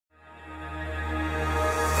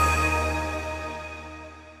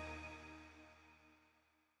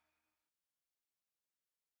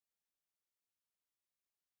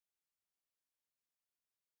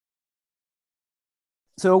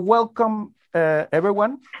So welcome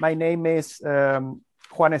everyone. My name is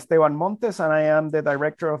Juan Esteban Montes, and I am the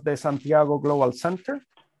director of the Santiago Global Center.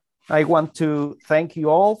 I want to thank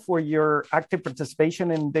you all for your active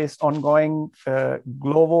participation in this ongoing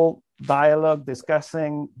global dialogue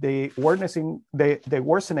discussing the worsening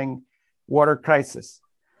water crisis.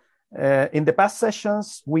 In the past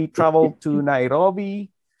sessions, we traveled to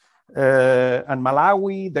Nairobi and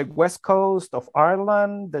Malawi, the west coast of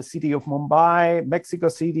Ireland, the city of Mumbai, Mexico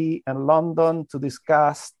City, and London to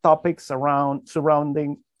discuss topics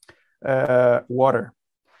surrounding water.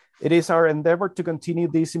 It is our endeavor to continue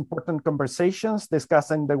these important conversations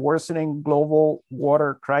discussing the worsening global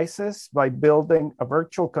water crisis by building a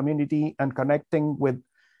virtual community and connecting with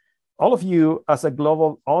all of you as a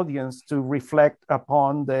global audience to reflect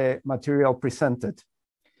upon the material presented.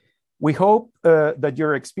 We hope that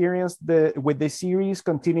your experience with this series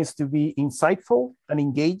continues to be insightful and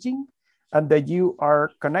engaging, and that you are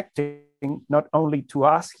connecting not only to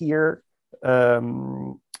us here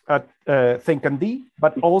at Think and D,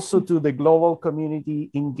 but also to the global community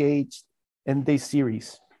engaged in this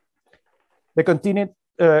series. The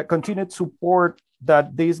continued support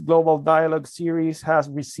that this global dialogue series has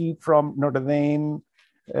received from Notre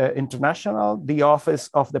International, the Office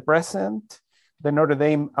of the President, the Notre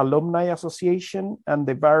Dame Alumni Association, and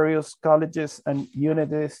the various colleges and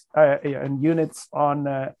units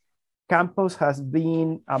on campus has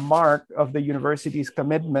been a mark of the university's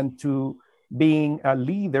commitment to being a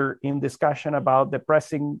leader in discussion about the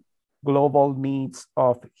pressing global needs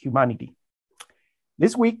of humanity.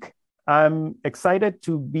 This week, I'm excited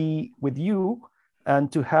to be with you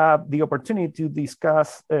and to have the opportunity to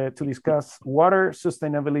discuss water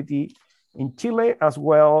sustainability in Chile, as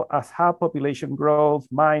well as how population growth,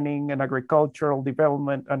 mining, and agricultural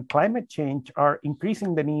development and climate change are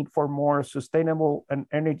increasing the need for more sustainable and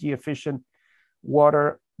energy efficient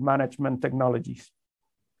water management technologies.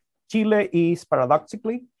 Chile is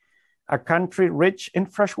paradoxically a country rich in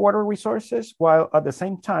freshwater resources, while at the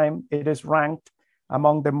same time, it is ranked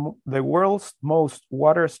among the world's most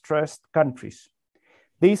water-stressed countries.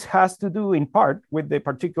 This has to do in part with the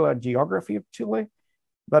particular geography of Chile,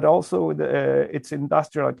 but also its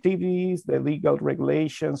industrial activities, the legal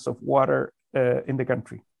regulations of water in the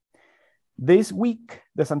country. This week,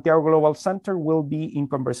 the Santiago Global Center will be in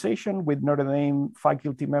conversation with Notre Dame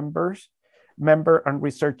faculty member and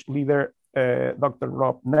research leader, Dr.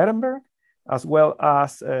 Rob Nerenberg, as well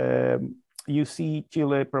as UC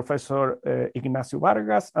Chile professor Ignacio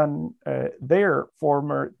Vargas and their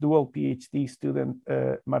former dual PhD student,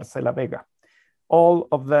 Marcela Vega, all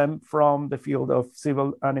of them from the field of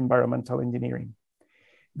civil and environmental engineering.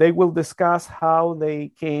 They will discuss how they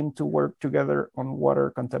came to work together on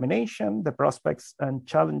water contamination, the prospects and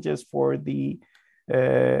challenges for the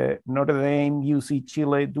Notre Dame UC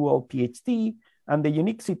Chile dual PhD, and the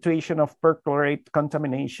unique situation of perchlorate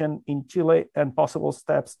contamination in Chile and possible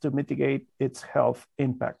steps to mitigate its health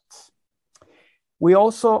impacts. We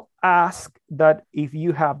also ask that if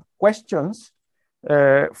you have questions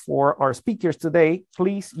for our speakers today,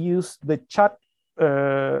 please use the chat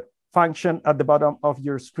function at the bottom of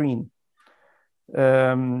your screen.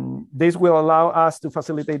 This will allow us to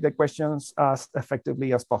facilitate the questions as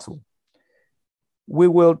effectively as possible. We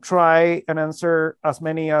will try and answer as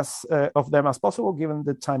many of them as possible, given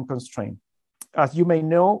the time constraint. As you may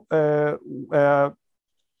know,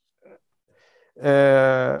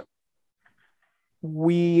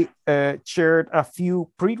 we shared a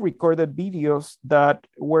few pre-recorded videos that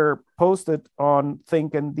were posted on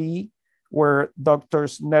Think and D, where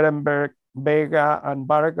Doctors Nerenberg, Vega, and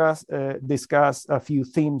Vargas discuss a few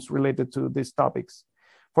themes related to these topics.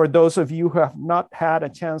 For those of you who have not had a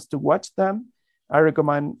chance to watch them, I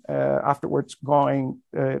recommend afterwards going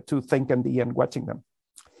to Think and D and watching them.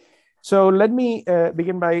 So let me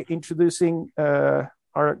begin by introducing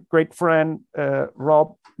our great friend,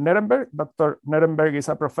 Rob Nerenberg. Dr. Nerenberg is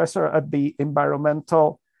a professor at the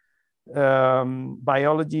Environmental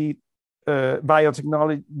Biotechnology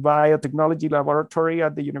Laboratory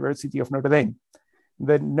at the University of Notre Dame.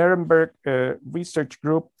 The Nerenberg Research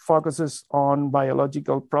Group focuses on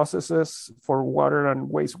biological processes for water and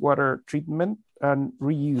wastewater treatment and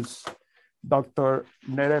reuse. Dr.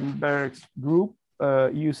 Nerenberg's group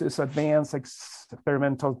uses advanced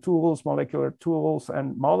experimental tools, molecular tools,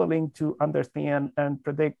 and modeling to understand and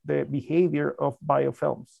predict the behavior of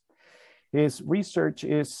biofilms. His research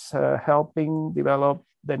is helping develop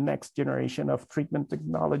the next generation of treatment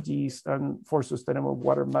technologies and for sustainable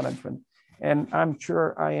water management. And I'm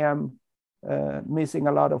sure I am missing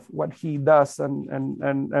a lot of what he does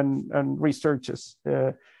and researches.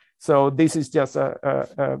 So this is just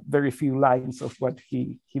a very few lines of what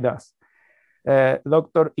he does.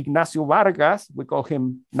 Dr. Ignacio Vargas, we call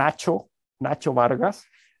him Nacho Vargas,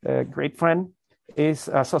 a great friend, is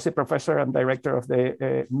associate professor and director of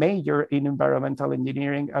the major in environmental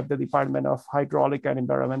engineering at the Department of Hydraulic and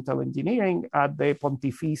Environmental Engineering at the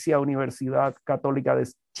Pontificia Universidad Católica de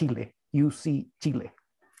Chile, UC Chile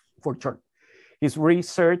for short. His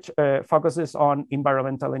research focuses on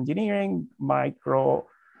environmental engineering, microbial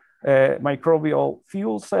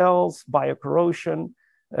fuel cells, biocorrosion,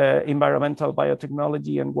 environmental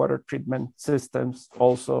biotechnology, and water treatment systems,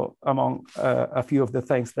 also among a few of the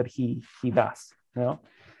things that he does. You know?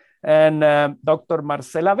 And Dr.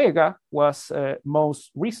 Marcela Vega was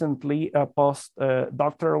most recently a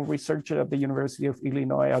postdoctoral researcher at the University of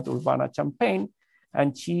Illinois at Urbana-Champaign,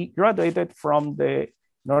 and she graduated from the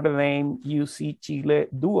Notre Dame UC Chile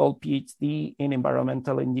dual PhD in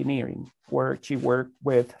environmental engineering, where she worked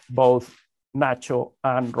with both Nacho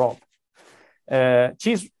and Rob.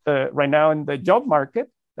 She's right now in the job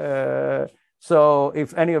market. So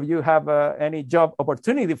if any of you have any job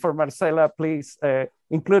opportunity for Marcela, please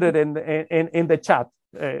include it in the chat.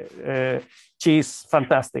 She's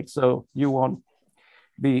fantastic, so you won't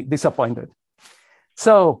be disappointed.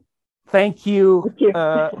 So thank you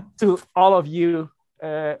to all of you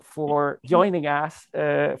for joining us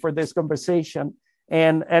for this conversation.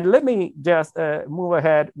 And let me just move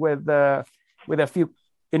ahead with a few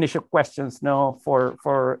initial questions now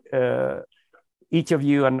for each of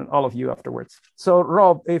you and all of you afterwards. So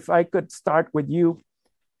Rob, if I could start with you,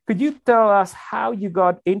 could you tell us how you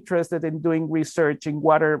got interested in doing research in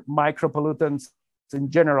water micropollutants in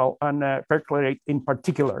general and perchlorate in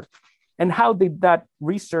particular? And how did that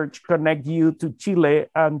research connect you to Chile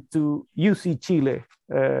and to UC Chile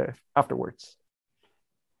afterwards?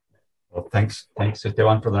 Well, thanks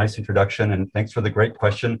Esteban for the nice introduction, and thanks for the great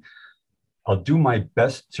question. I'll do my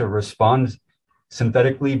best to respond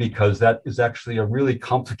synthetically because that is actually a really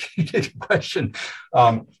complicated question.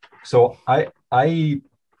 So I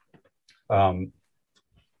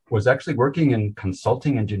was actually working in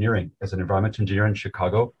consulting engineering as an environmental engineer in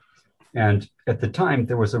Chicago. And at the time,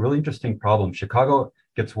 there was a really interesting problem. Chicago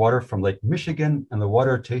gets water from Lake Michigan, and the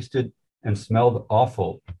water tasted and smelled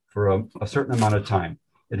awful for a certain amount of time.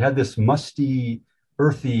 It had this musty,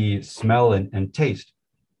 earthy smell and taste.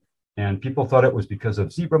 And people thought it was because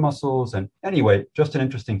of zebra mussels. And anyway, just an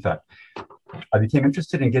interesting fact. I became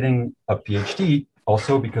interested in getting a PhD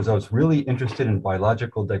also because I was really interested in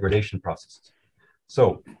biological degradation processes.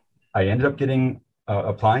 So I ended up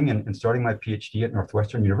applying and starting my PhD at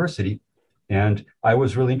Northwestern University. And I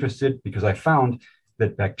was really interested because I found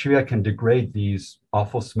that bacteria can degrade these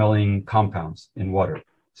awful smelling compounds in water.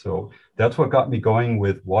 So that's what got me going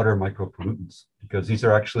with water micropollutants, because these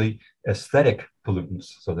are actually aesthetic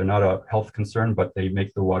pollutants. So they're not a health concern, but they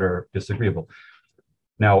make the water disagreeable.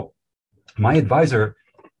 Now, my advisor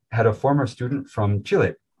had a former student from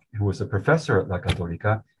Chile who was a professor at La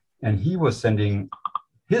Católica, and he was sending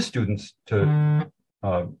his students to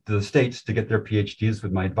the States to get their PhDs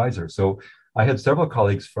with my advisor. So I had several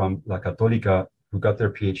colleagues from La Católica who got their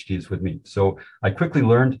PhDs with me. So I quickly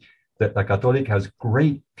learned that La Católica has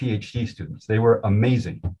great PhD students. They were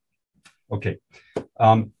amazing. Okay.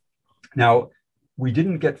 Now, we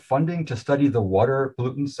didn't get funding to study the water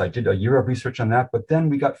pollutants. I did a year of research on that, but then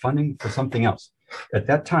we got funding for something else. At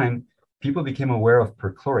that time, people became aware of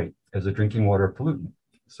perchlorate as a drinking water pollutant.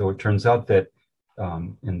 So it turns out that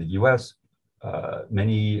in the US,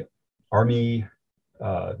 many Army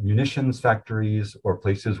munitions factories or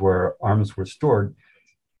places where arms were stored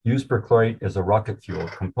used perchlorate as a rocket fuel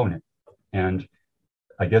component. And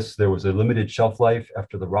I guess there was a limited shelf life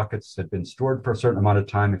after the rockets had been stored for a certain amount of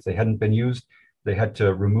time. If they hadn't been used, they had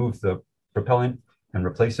to remove the propellant and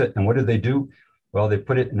replace it. And what did they do? Well, they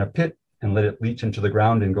put it in a pit and let it leach into the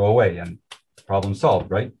ground and go away, and problem solved,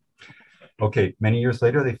 right? Okay, many years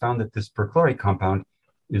later, they found that this perchlorate compound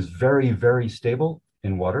is very, very stable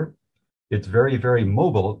in water. It's very, very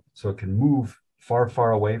mobile, so it can move far,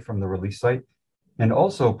 far away from the release site. And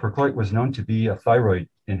also, perchlorate was known to be a thyroid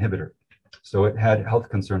inhibitor. So it had health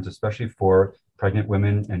concerns, especially for pregnant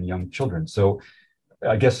women and young children. So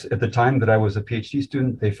I guess at the time that I was a PhD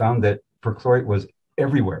student, they found that perchlorate was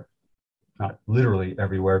everywhere, not literally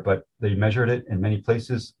everywhere, but they measured it in many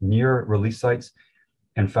places near release sites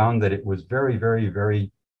and found that it was very, very, very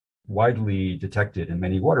widely detected in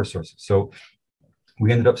many water sources. So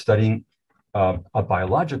we ended up studying a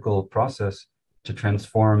biological process to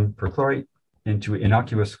transform perchlorate into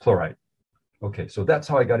innocuous chloride. Okay, so that's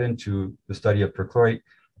how I got into the study of perchlorate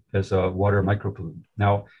as a water micropollutant.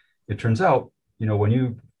 Now, it turns out, when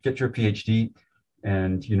you get your PhD,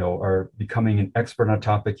 and are becoming an expert on a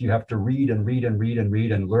topic, you have to read and read and read and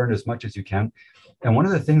read and learn as much as you can. And one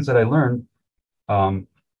of the things that I learned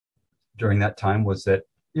during that time was that,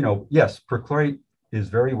 yes, perchlorate is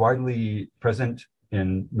very widely present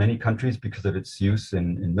in many countries because of its use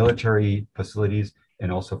in military facilities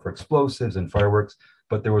and also for explosives and fireworks.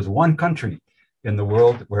 But there was one country in the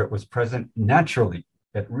world where it was present naturally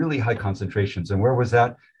at really high concentrations. And where was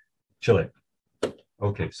that? Chile.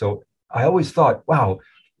 Okay, so I always thought, wow,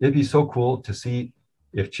 it'd be so cool to see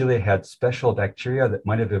if Chile had special bacteria that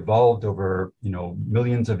might have evolved over,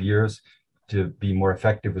 millions of years to be more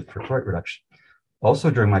effective with perchlorate reduction. Also,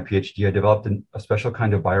 during my PhD, I developed a special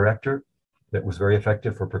kind of bioreactor that was very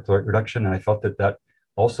effective for perchlorate reduction, and I felt that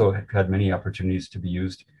also had many opportunities to be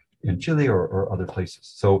used in Chile or other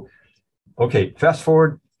places. So, okay, fast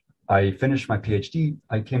forward, I finished my PhD.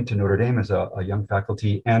 I came to Notre Dame as a young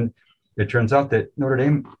faculty, and it turns out that Notre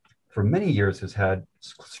Dame for many years has had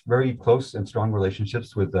very close and strong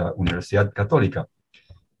relationships with Universidad Católica.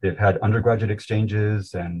 They've had undergraduate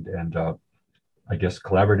exchanges and I guess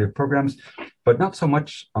collaborative programs, but not so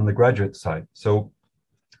much on the graduate side. So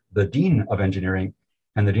the dean of engineering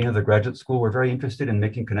and the dean of the graduate school were very interested in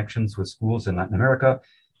making connections with schools in Latin America.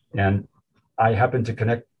 And I happened to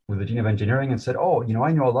connect with the dean of engineering and said, oh,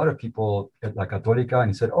 I know a lot of people at La Católica. And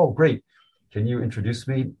he said, oh, great. Can you introduce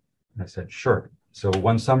me? And I said, sure. So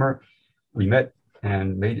one summer we met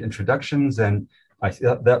and made introductions, and I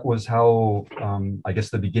thought that was how, I guess,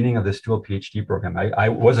 the beginning of this dual PhD program. I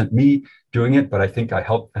wasn't me doing it, but I think I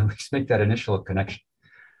helped at least make that initial connection.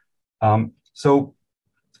 So,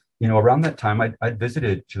 around that time, I'd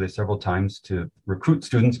visited Chile several times to recruit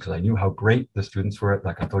students because I knew how great the students were at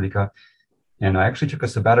La Católica. And I actually took a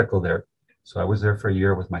sabbatical there. So I was there for a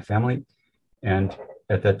year with my family. And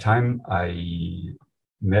at that time, I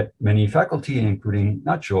met many faculty, including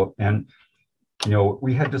Ignacio. And,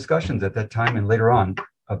 we had discussions at that time and later on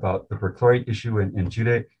about the perchlorate issue in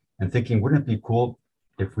Chile and thinking, wouldn't it be cool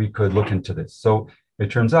if we could look into this? So it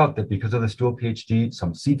turns out that because of this dual PhD,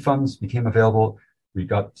 some seed funds became available. We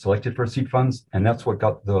got selected for seed funds, and that's what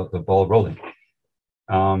got the ball rolling.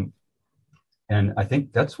 And I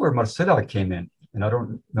think that's where Marcela came in. And I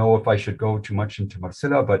don't know if I should go too much into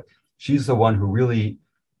Marcela, but she's the one who really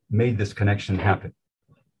made this connection happen.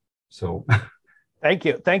 So thank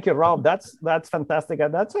you, Rob. That's fantastic,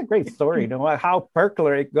 and that's a great story. How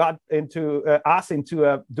perchlorate got into us into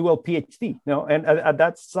a dual PhD. And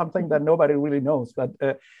that's something that nobody really knows. But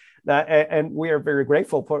and we are very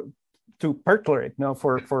grateful to perchlorate,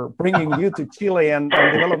 for bringing you to Chile and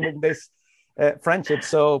developing this friendship.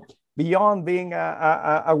 So beyond being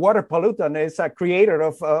a water pollutant, it's a creator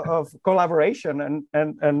of collaboration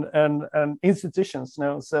and institutions.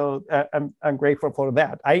 So I'm grateful for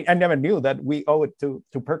that. I never knew that we owe it to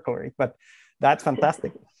perchlorate, but that's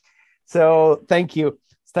fantastic. So thank you,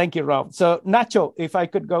 Rob. So Nacho, if I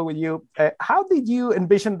could go with you, how did you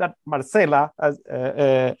envision that Marcela, as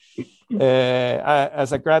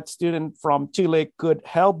a grad student from Chile, could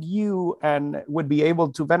help you and would be able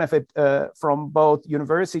to benefit from both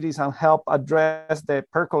universities and help address the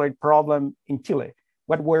perchlorate problem in Chile?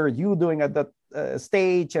 What were you doing at that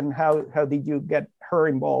stage, and how did you get her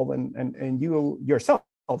involved and you yourself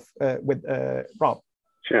with Rob?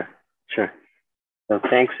 Sure. So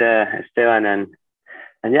thanks, Esteban,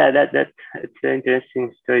 and yeah, that's it's an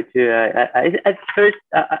interesting story too. At first,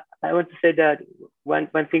 I want to say that one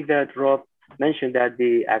thing that Rob mentioned, that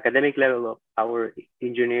the academic level of our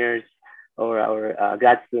engineers or our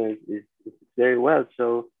grad students is very well.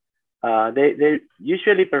 So they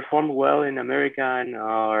usually perform well in American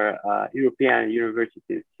or European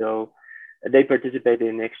universities. So they participate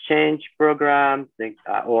in exchange programs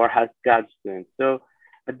or has grad students. So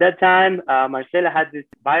at that time, Marcela had this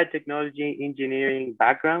biotechnology engineering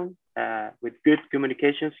background with good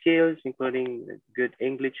communication skills, including good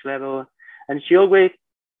English level. And she always,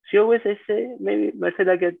 I say, maybe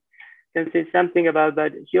Marcela can say something about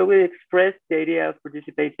that. She always expressed the idea of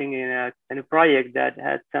participating in a project that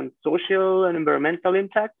had some social and environmental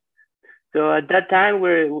impact. So at that time,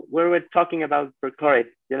 we were talking about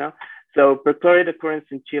perchlorate, So perchlorate occurrence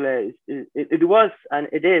in Chile, it was and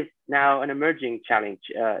it is now an emerging challenge,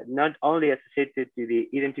 not only associated to the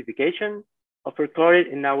identification of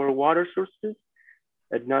perchlorate in our water sources,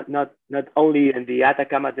 not only in the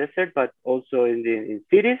Atacama Desert, but also in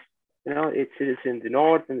cities. It's in the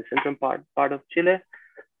north and the central part of Chile.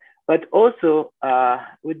 But also,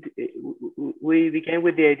 we began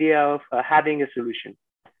with the idea of having a solution.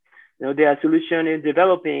 The solution in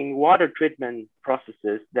developing water treatment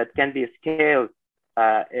processes that can be scaled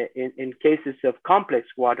in cases of complex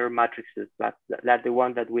water matrices, like the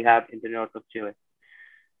one that we have in the north of Chile.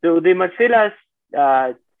 So the Marcela's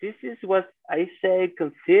thesis was, I say,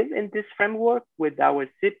 conceived in this framework with our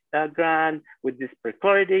SIP grant, with this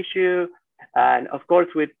perchlorate issue, and of course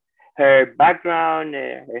with her background,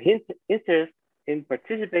 her interest in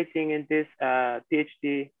participating in this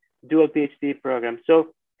dual PhD program.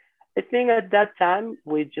 So I think at that time,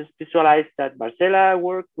 we just visualized that Marcela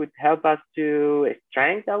work would help us to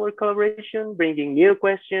strengthen our collaboration, bringing new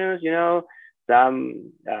questions,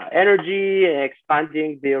 some energy,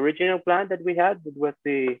 expanding the original plan that we had, that was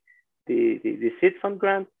the seed fund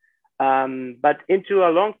grant, but into a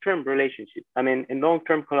long-term relationship. I mean, in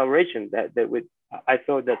long-term collaboration that would, I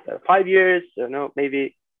thought that 5 years,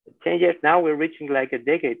 maybe 10 years, now we're reaching like a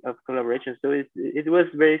decade of collaboration. So it was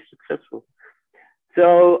very successful.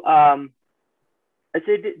 So I'd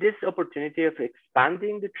say this opportunity of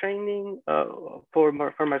expanding the training for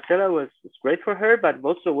Marcela was great for her, but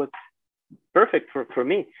also was perfect for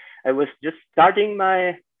me. I was just starting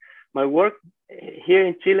my work here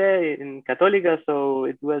in Chile in Católica, so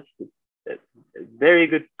it was a very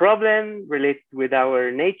good problem related with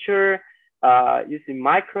our nature, using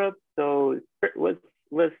microbes. So it was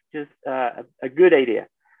just a good idea.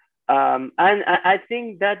 And I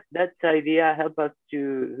think that idea helped us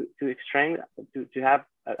to have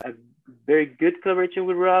a very good collaboration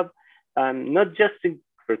with Rob, not just in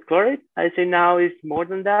perchlorate. I say now is more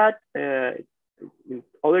than that.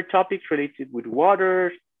 Other topics related with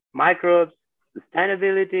water, microbes,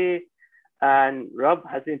 sustainability, and Rob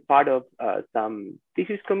has been part of some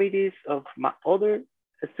thesis committees of my other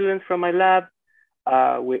students from my lab.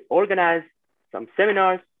 We organized some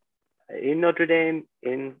seminars in Notre Dame,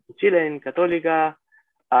 in Chile, in Católica,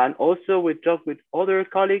 and also we talked with other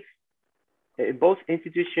colleagues in both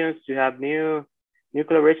institutions to have new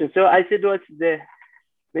collaboration. So I said was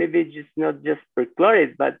maybe just not just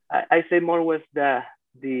perchlorate, but I say more was the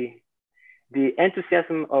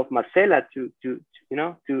enthusiasm of Marcela to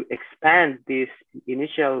expand this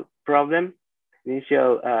initial problem,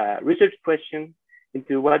 initial research question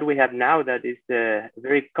into what we have now, that is a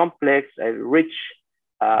very complex, rich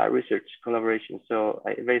research collaboration. So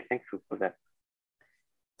I'm very thankful for that.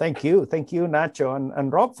 Thank you, Nacho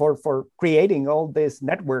and Rob for creating all this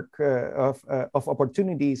network of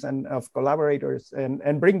opportunities and of collaborators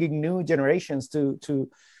and bringing new generations to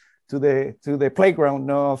the playground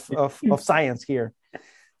of science here.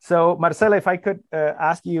 So Marcela, if I could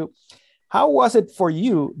ask you, how was it for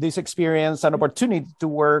you, this experience and opportunity to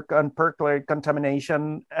work on perchlorate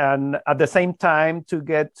contamination and at the same time to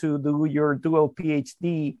get to do your dual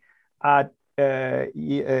PhD at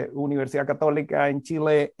Universidad Católica in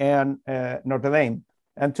Chile and Notre Dame,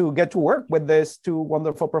 and to get to work with these two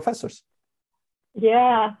wonderful professors?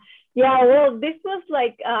 Yeah. Well, this was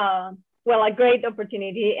like, a great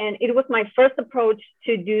opportunity. And it was my first approach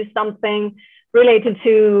to do something related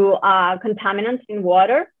to contaminants in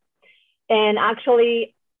water. And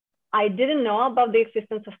actually, I didn't know about the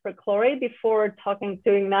existence of perchlorate before talking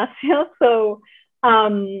to Ignacio. So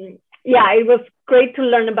it was great to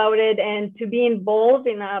learn about it and to be involved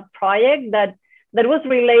in a project that was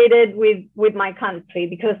related with my country,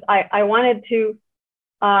 because I wanted to,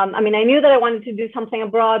 I knew that I wanted to do something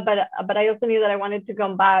abroad, but I also knew that I wanted to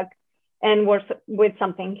come back and work with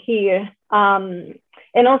something here. And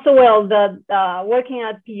also, working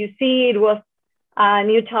at PUC, it was a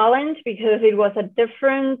new challenge because it was a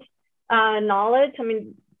different knowledge.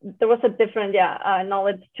 There was a different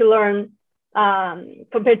knowledge to learn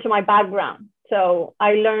compared to my background. So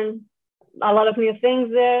I learned a lot of new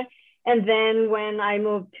things there. And then when I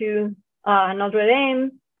moved to Notre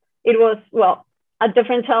Dame, it was, a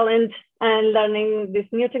different challenge and learning this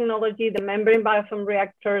new technology, the membrane biofilm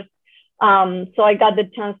reactors. So I got the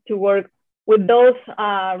chance to work with those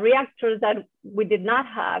reactors that we did not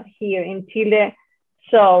have here in Chile.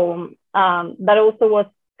 So that also was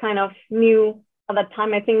kind of new at that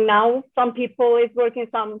time. I think now some people is working,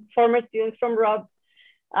 some former students from Rob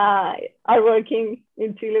are working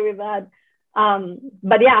in Chile with that.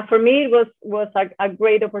 But yeah, for me, it was a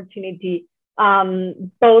great opportunity,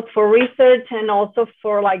 both for research and also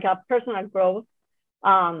for like a personal growth.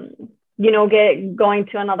 Going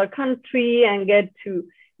to another country and get to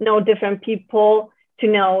know different people, to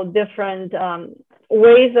know different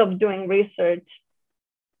ways of doing research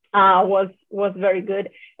was very good.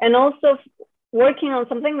 And also working on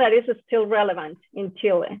something that is still relevant in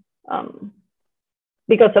Chile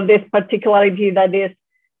because of this particularity that is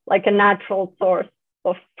like a natural source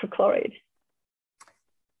of perchlorate.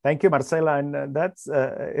 Thank you, Marcela. And that's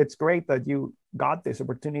it's great that you got this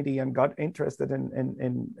opportunity and got interested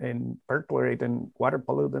in perchlorate and water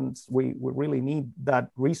pollutants. We really need that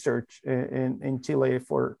research in Chile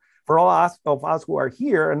for for all of us who are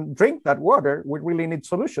here and drink that water, we really need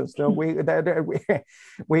solutions. So we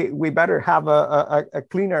better have a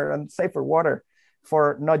cleaner and safer water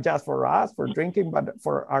for not just for us for drinking, but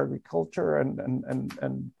for agriculture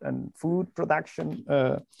and food production.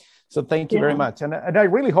 So thank you very much, and I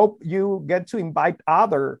really hope you get to invite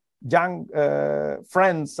other young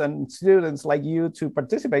friends and students like you to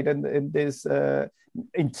participate in this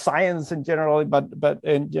in science in general,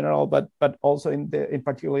 but also in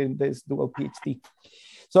particular in this dual PhD.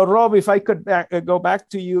 So Rob, if I could go back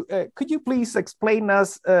to you, could you please explain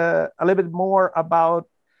us a little bit more about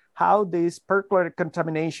how this perchlorate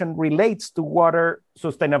contamination relates to water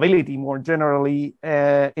sustainability more generally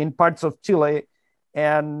in parts of Chile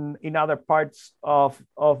and in other parts of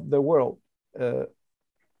the world?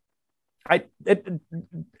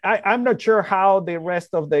 I'm not sure how the rest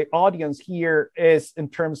of the audience here is in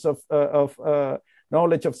terms of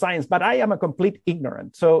knowledge of science, but I am a complete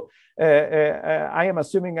ignorant. So I am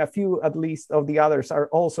assuming a few, at least, of the others are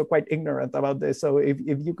also quite ignorant about this. So if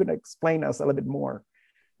you could explain us a little bit more.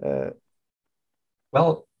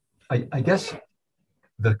 Well, I guess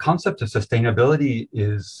the concept of sustainability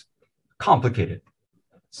is complicated.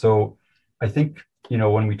 So I think,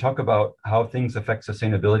 when we talk about how things affect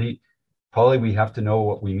sustainability, probably we have to know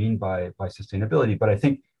what we mean by sustainability. But I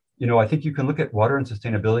think you can look at water and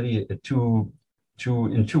sustainability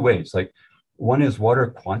in two ways. Like, one is water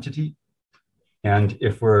quantity. And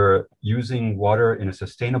if we're using water in a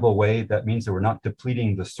sustainable way, that means that we're not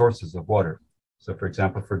depleting the sources of water. So for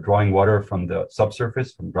example, if we're drawing water from the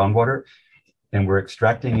subsurface, from groundwater, and we're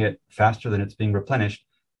extracting it faster than it's being replenished,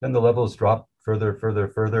 then the levels drop further.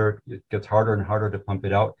 It gets harder and harder to pump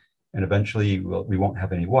it out. And eventually we won't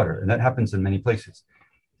have any water. And that happens in many places.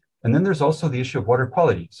 And then there's also the issue of water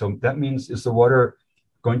quality. So that means, is the water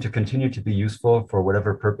going to continue to be useful for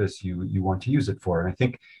whatever purpose you want to use it for? And I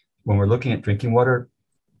think when we're looking at drinking water,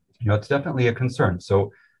 it's definitely a concern.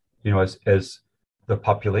 So, as the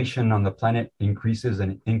population on the planet increases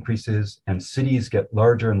and cities get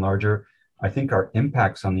larger and larger, I think our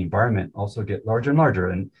impacts on the environment also get larger and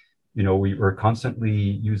larger. And, we're constantly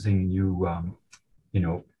using new,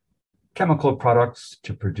 chemical products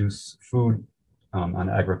to produce food on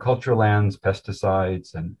agricultural lands,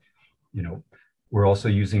 pesticides, and we're also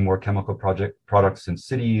using more chemical products in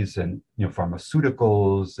cities, and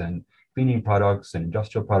pharmaceuticals and cleaning products and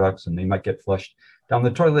industrial products, and they might get flushed down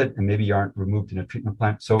the toilet and maybe aren't removed in a treatment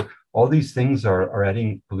plant. So all these things are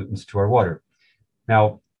adding pollutants to our water.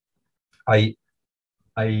 Now, I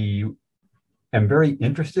am very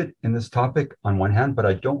interested in this topic on one hand, but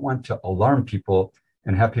I don't want to alarm people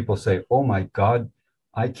and have people say, oh my God,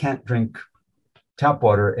 I can't drink tap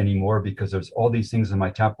water anymore because there's all these things in my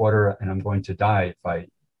tap water and I'm going to die if I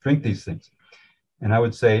drink these things. And I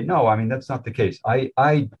would say, no, I mean, that's not the case.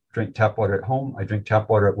 I drink tap water at home. I drink tap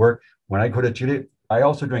water at work. When I go to Chile, I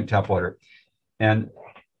also drink tap water. And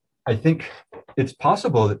I think it's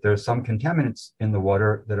possible that there's some contaminants in the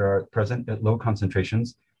water that are present at low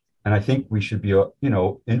concentrations. And I think we should be,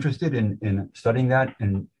 interested in studying that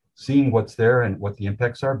and seeing what's there and what the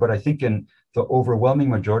impacts are. But I think in the overwhelming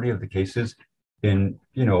majority of the cases in,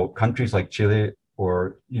 countries like Chile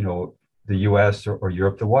or, the US or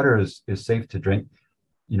Europe, the water is safe to drink.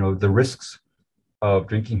 The risks of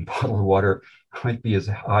drinking bottled water might be as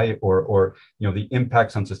high or the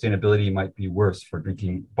impacts on sustainability might be worse for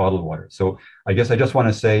drinking bottled water. So I guess I just want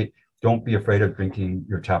to say, don't be afraid of drinking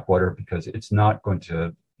your tap water because it's not going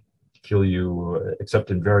to kill you, except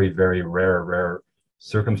in very, very rare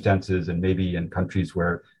circumstances and maybe in countries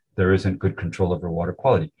where there isn't good control over water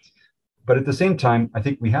quality. But at the same time, I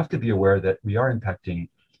think we have to be aware that we are impacting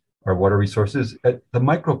our water resources at the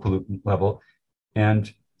micropollutant level.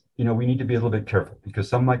 And, we need to be a little bit careful because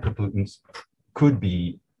some micropollutants could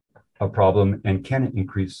be a problem and can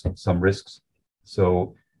increase some risks.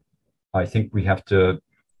 So I think we have to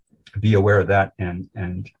be aware of that. And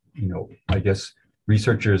I guess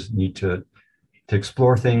researchers need to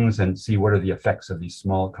explore things and see what are the effects of these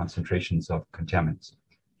small concentrations of contaminants.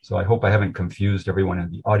 So I hope I haven't confused everyone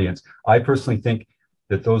in the audience. I personally think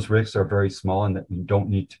that those risks are very small and that we don't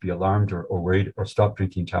need to be alarmed or worried or stop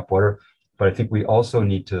drinking tap water. But I think we also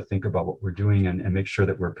need to think about what we're doing and make sure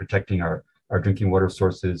that we're protecting our drinking water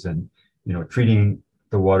sources and treating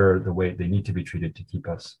the water the way they need to be treated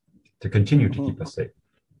to continue to keep us safe.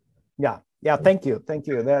 Yeah. Thank you.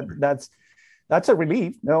 That's a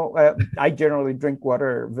relief. I generally drink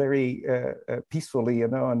water very peacefully,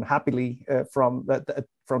 and happily from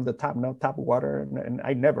the tap water, and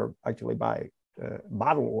I never actually buy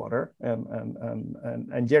bottled water.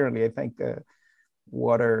 And generally, I think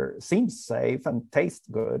water seems safe and tastes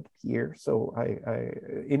good here. So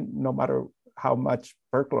no matter how much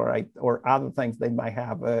perchlorate or other things they might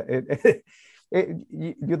have,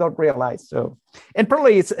 you don't realize. So, and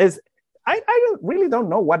probably I really don't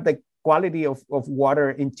know what the quality of water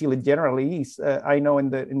in Chile generally is. I know in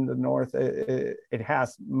the north it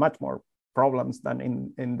has much more problems than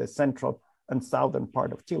in the central and southern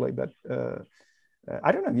part of Chile. But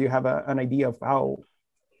I don't know if you have an idea of how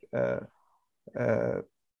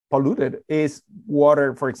polluted is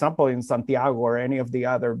water, for example, in Santiago or any of the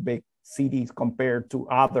other big cities compared to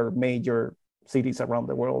other major cities around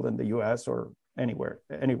the world, in the US or anywhere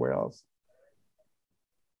else.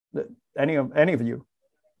 Any of you?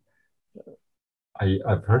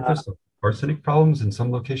 I've heard there's arsenic problems in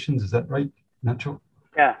some locations. Is that right, Nacho?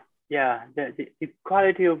 Yeah. The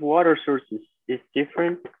quality of water sources is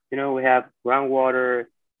different. You know, we have groundwater,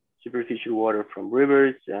 superficial water from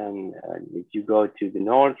rivers, and if you go to the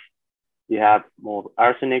north, you have more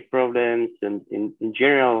arsenic problems, and in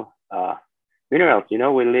general, minerals. You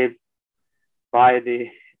know, we live by the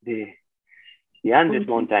Andes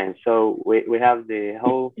mountains, so we have the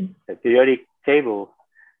whole periodic table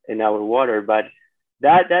in our water, but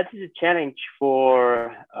that is a challenge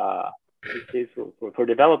for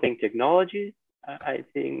developing technologies. I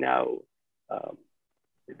think now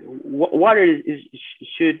water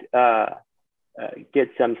should get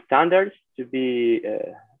some standards to be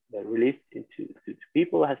released into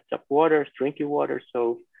people as tap water, drinking water.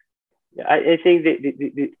 So I think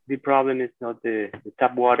the problem is not the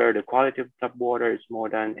tap water, the quality of tap water is more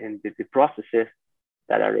than in the processes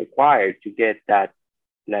that are required to get that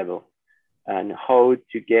level, and how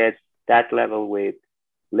to get that level with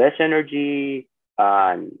less energy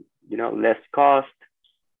and less cost,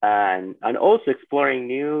 and also exploring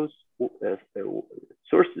new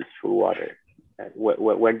sources for water.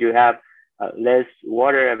 When you have less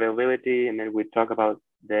water availability, and then we talk about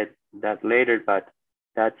that later, but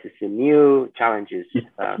that's just a new challenges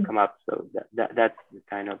come up. So that's the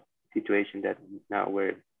kind of situation that now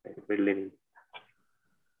we're living.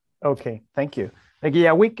 Okay, thank you.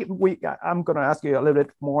 Yeah, I'm going to ask you a little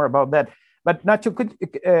bit more about that. But Nacho,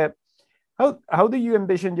 how do you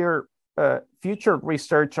envision your future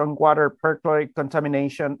research on water perchlorate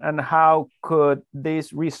contamination, and how could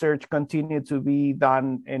this research continue to be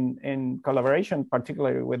done in collaboration,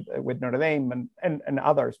 particularly with Notre and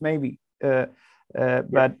others, maybe?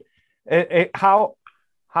 But how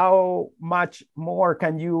much more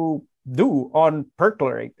can you do on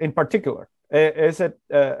perchlorate in particular? Is it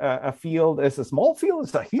a field? Is it a small field?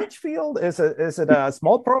 Is it a huge field? Is it a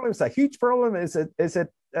small problem? Is it a huge problem? Is it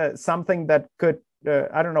something that could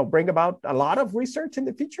bring about a lot of research in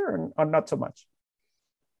the future, or not so much?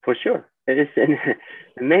 For sure, it is an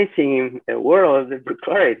amazing world of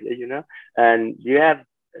perchlorate, and you have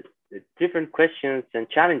different questions and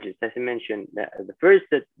challenges, as I mentioned. The first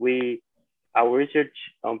that our research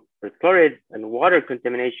on perchlorate and water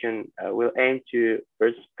contamination will aim to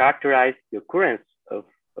first characterize the occurrence of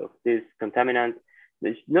this contaminant.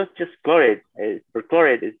 It's not just chloride,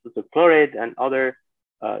 perchlorate, it's also chloride and other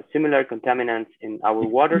similar contaminants in our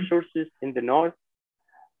water sources in the north.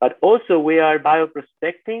 But also we are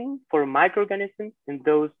bioprospecting for microorganisms in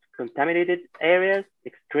those contaminated areas,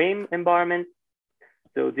 extreme environments.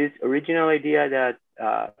 So this original idea that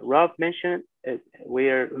Rob mentioned, we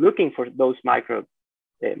are looking for those microbes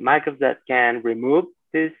that can remove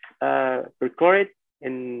this perchlorate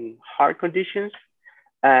in hard conditions,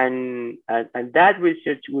 and that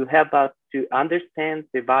research will help us to understand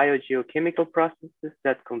the biogeochemical processes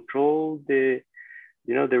that control the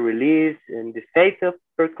release and the state of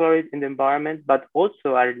perchlorate in the environment, but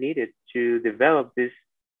also are needed to develop these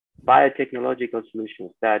biotechnological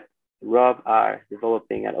solutions that Rob are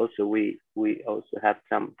developing, and also we also have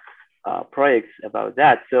some projects about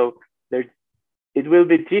that. So it will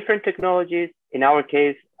be different technologies. In our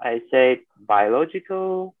case, I say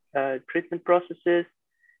biological treatment processes,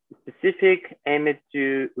 specific aimed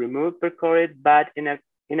to remove perchlorate, but in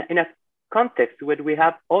a context where we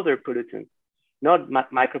have other pollutants, not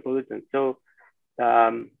micropollutants. So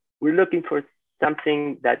we're looking for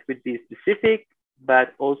something that would be specific,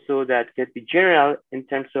 but also that can be general in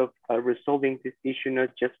terms of resolving this issue, not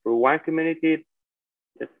just for one community,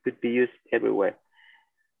 that could be used everywhere.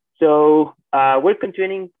 So we're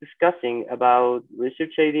continuing discussing about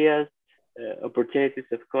research ideas, opportunities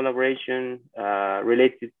of collaboration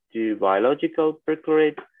related to biological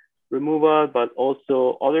perchlorate removal, but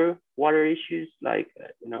also other water issues like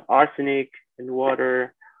arsenic in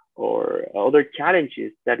water, or other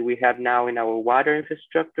challenges that we have now in our water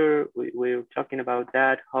infrastructure. We're talking about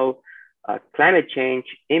that, how climate change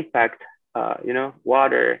impact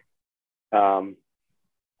water,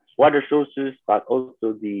 water sources, but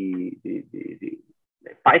also the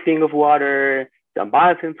piping of water, some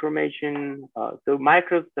biofilm information. So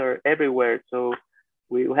microbes are everywhere. So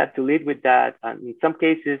we have to lead with that. And in some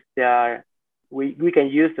cases, we can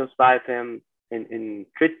use those biofilms in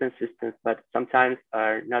treatment systems, but sometimes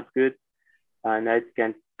are not good, and that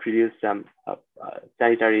can produce some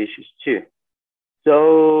sanitary issues too.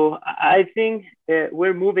 So I think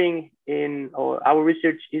we're moving in, or our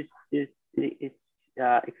research is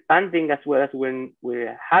expanding, as well as when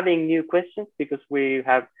we're having new questions, because we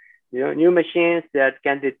have new machines that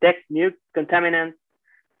can detect new contaminants.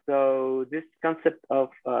 So this concept of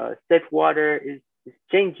safe water is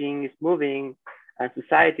changing, is moving, and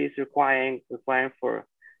society is requiring for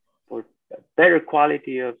better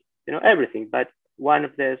quality of everything. But one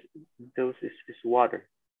of those is water.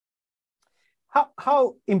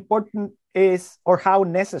 How important is, or how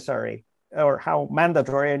necessary, or how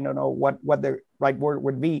mandatory, I don't know what the right word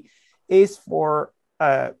would be, is for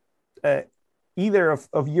either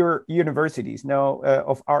of your universities,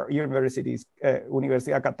 of our universities,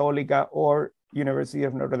 Universidad Católica or University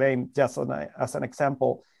of Notre Dame, just as an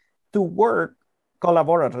example, to work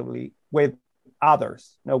collaboratively with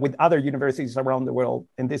others, with other universities around the world,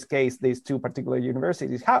 in this case, these two particular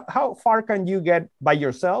universities. How far can you get by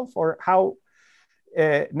yourself, or how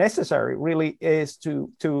necessary really is to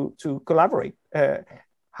collaborate?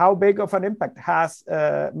 How big of an impact has,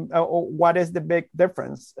 or what is the big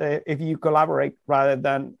difference if you collaborate rather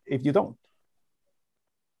than if you don't?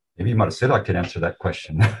 Maybe Marcela can answer that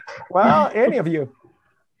question. Well, any of you.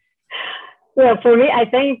 Well, for me, I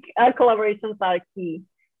think collaborations are key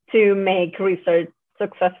to make research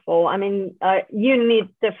successful. I mean, you need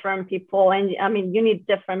different people, and I mean, you need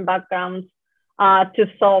different backgrounds to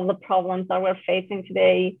solve the problems that we're facing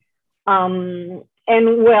today. And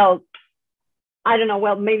well, I don't know,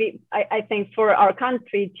 well, maybe I think for our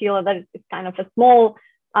country, Chile, that is kind of a small,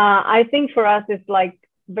 I think for us it's like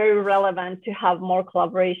very relevant to have more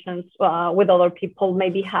collaborations with other people,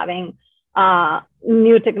 maybe having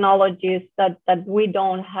new technologies that we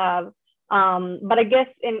don't have. But I guess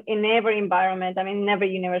in every environment, I mean, in every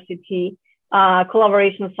university,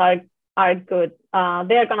 collaborations are good.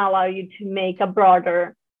 They are gonna allow you to make a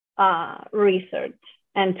broader research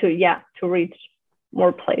and to reach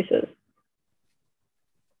more places.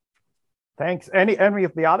 Thanks. Any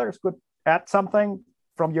of the others could add something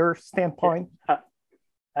from your standpoint?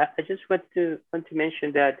 I just want to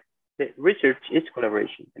mention that the research is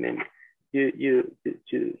collaboration. I mean,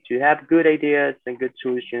 to have good ideas and good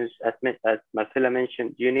solutions, as Marcela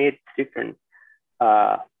mentioned, you need different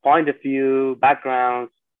point of view,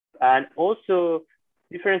 backgrounds, and also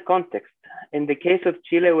different contexts. In the case of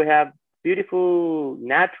Chile, we have beautiful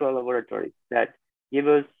natural laboratories that give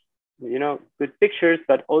us good pictures,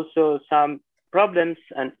 but also some problems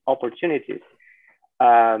and opportunities.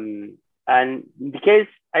 And in the case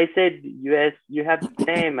I said US, you have the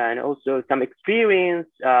same, and also some experience,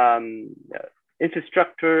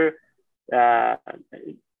 infrastructure.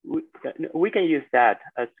 We can use that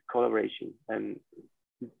as collaboration and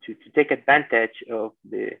to take advantage of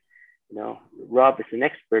the, Rob is an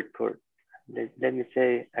expert for, let me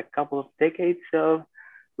say, a couple of decades of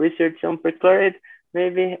research on perchlorate,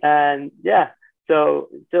 maybe, and so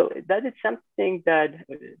that is something that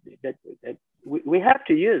we have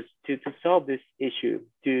to use to solve this issue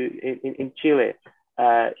in Chile.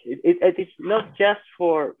 It is not just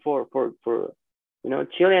for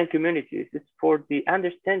Chilean communities. It's for the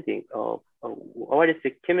understanding of what is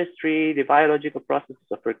the chemistry, the biological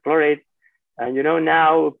processes of perchlorate, and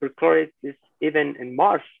now perchlorate is even in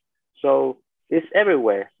Mars, so it's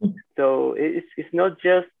everywhere. So it's not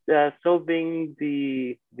just solving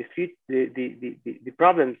the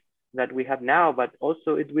problems that we have now, but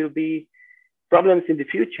also it will be problems in the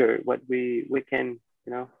future. What we can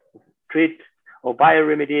treat or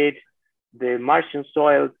bioremediate the Martian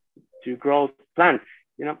soil to grow plants.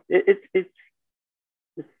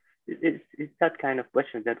 It's that kind of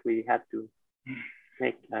question that we have to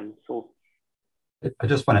make and solve. I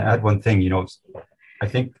just want to add one thing. I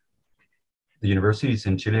think the universities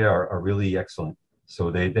in Chile are really excellent.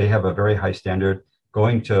 So they have a very high standard.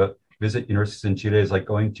 Going to visit universities in Chile is like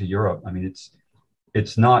going to Europe. I mean,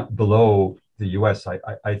 it's not below the US,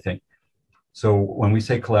 I think. So when we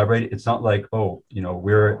say collaborate, it's not like,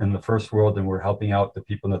 we're in the first world and we're helping out the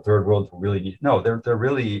people in the third world who really need. No, they're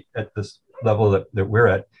really at this level that we're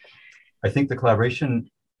at. I think the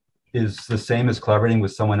collaboration is the same as collaborating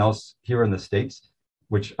with someone else here in the States,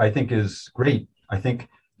 which I think is great. I think,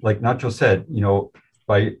 like Nacho said,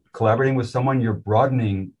 by collaborating with someone, you're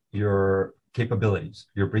broadening your capabilities.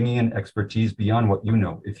 You're bringing in expertise beyond what you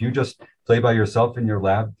know. If you just play by yourself in your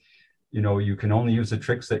lab, you can only use the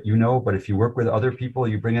tricks that you know, but if you work with other people,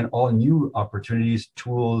 you bring in all new opportunities,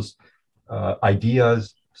 tools,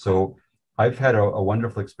 ideas. So I've had a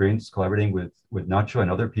wonderful experience collaborating with Nacho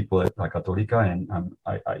and other people at La Católica, and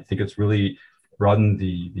I think it's really broadened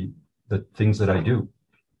the things that I do.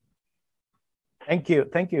 Thank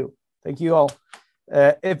you all.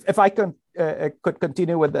 If I could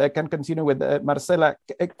continue with Marcela,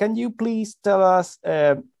 can you please tell us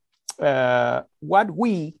what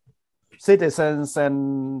we citizens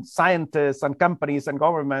and scientists and companies and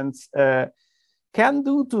governments can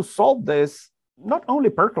do to solve this, not only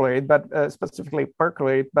percolate, but specifically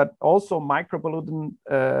percolate, but also micropollutant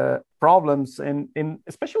problems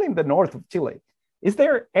especially in the north of Chile? Is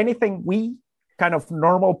there anything we kind of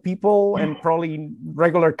normal people and probably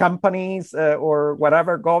regular companies or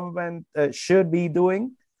whatever government should be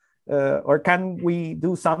doing? Or can we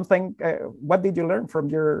do something? What did you learn from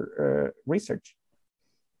your research?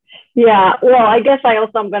 Yeah, well, I guess I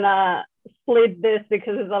also am going to split this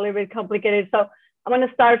because it's a little bit complicated. So I'm going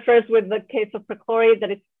to start first with the case of perchlorate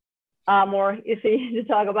that is more easy to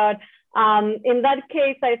talk about. In that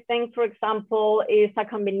case, I think, for example, is a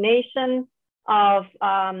combination of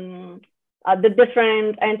the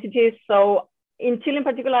different entities. So in Chile in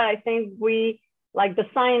particular, I think we, like the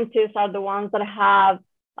scientists, are the ones that have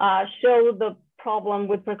showed the problem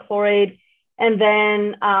with perchlorate. And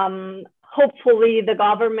then hopefully the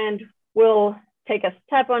government will take a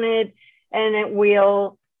step on it, and it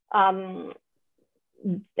will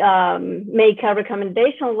make a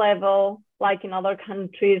recommendation level like in other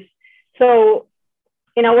countries. So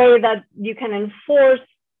in a way that you can enforce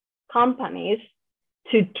companies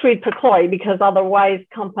to treat perchlorate, because otherwise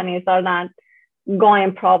companies are not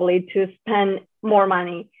going probably to spend more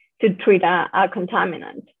money to treat a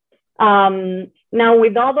contaminant. Now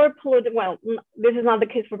with other pollutants, well, this is not the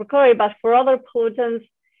case for perchlorate, but for other pollutants,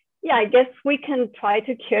 yeah, I guess we can try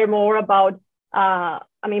to care more about,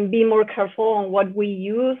 be more careful on what we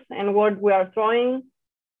use and what we are throwing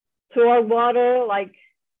to our water, like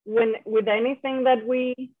with anything that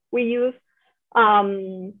we use.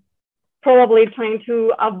 Probably trying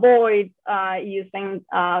to avoid using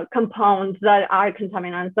compounds that are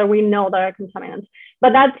contaminants, that we know that are contaminants.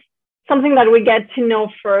 But that's something that we get to know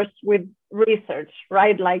first with research,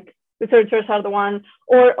 right? Like researchers are the ones,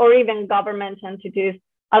 or even government entities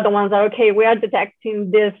are the ones that, okay, we are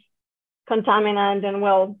detecting this contaminant, and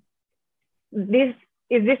well, is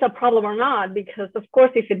this a problem or not? Because of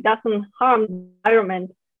course, if it doesn't harm the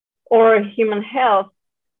environment or human health,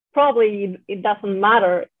 probably it doesn't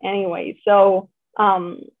matter anyway. So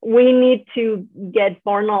we need to get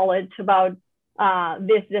more knowledge about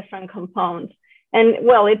these different compounds. And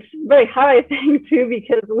well, it's very hard, I think, too,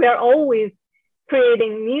 because we are always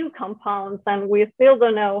creating new compounds and we still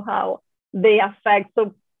don't know how they affect.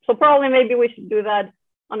 So probably maybe we should do that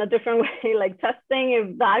on a different way, like testing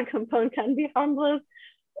if that compound can be harmless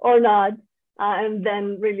or not, and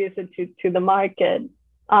then release it to the market.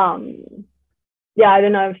 Yeah, I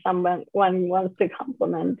don't know if someone wants to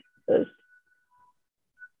complement this.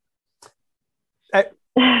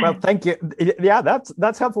 Well, thank you. Yeah,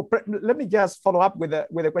 that's helpful. Let me just follow up with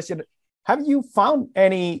a question. Have you found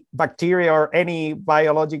any bacteria or any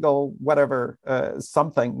biological whatever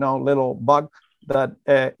little bug that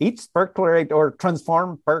eats perchlorate or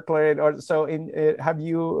transform perchlorate, or so? Have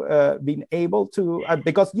you been able to?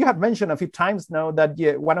 Because you have mentioned a few times now that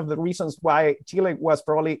one of the reasons why Chile was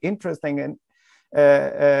probably interesting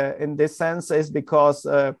in this sense is because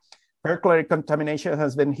perchlorate contamination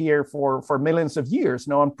has been here for millions of years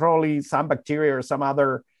now, and probably some bacteria or some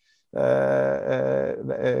other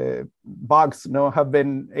bugs have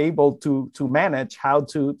been able to manage how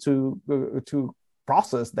to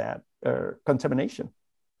process that contamination.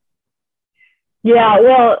 Yeah,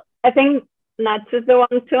 well, I think Nats is the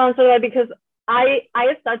one to answer that, because I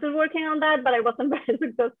started working on that, but I wasn't very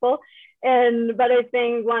successful. But I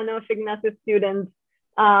think one of Ignacio's students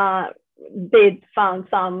did found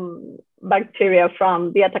some bacteria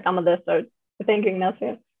from the Atacama Desert. I think,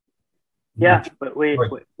 Ignacio. Yeah, but we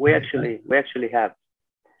actually have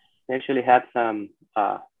some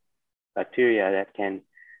bacteria that can,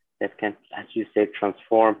 as you say,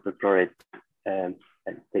 transform perchlorate.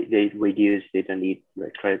 They reduce. They don't need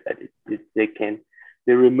perchlorate. They can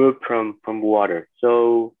be removed from water.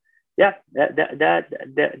 So yeah,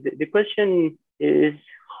 the question is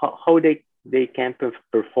how they can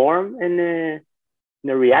perform in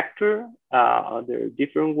a reactor under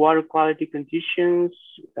different water quality conditions,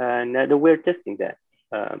 and we're testing that.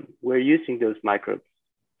 We're using those microbes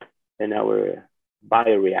in our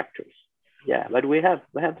bioreactors. yeah, but we have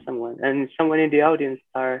someone, and someone in the audience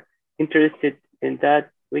are interested in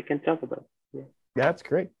that, we can talk about. Yeah, that's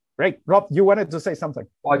great. Great. Rob, you wanted to say something.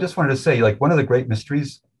 Well, I just wanted to say, like, one of the great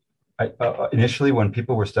mysteries, initially when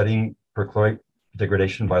people were studying perchlorate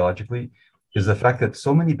degradation biologically, is the fact that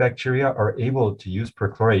so many bacteria are able to use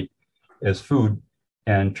perchlorate as food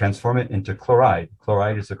and transform it into chloride.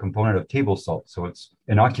 Chloride is a component of table salt, so it's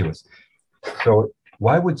innocuous. So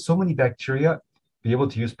why would so many bacteria be able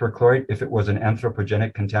to use perchlorate if it was an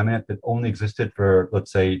anthropogenic contaminant that only existed for,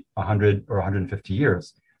 let's say, 100 or 150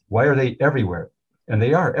 years? Why are they everywhere? And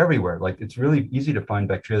they are everywhere. Like, it's really easy to find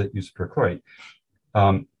bacteria that use perchlorate.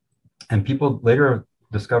 And people later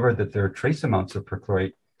discovered that there are trace amounts of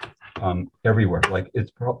perchlorate everywhere. Like,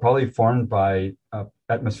 it's probably formed by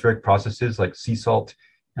atmospheric processes like sea salt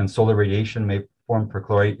and solar radiation may form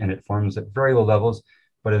perchlorate, and it forms at very low levels.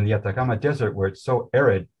 But in the Atacama Desert, where it's so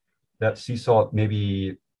arid, that sea salt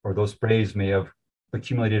maybe, or those sprays may have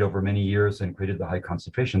accumulated over many years and created the high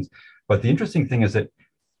concentrations. But the interesting thing is that,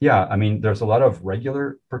 yeah, I mean, there's a lot of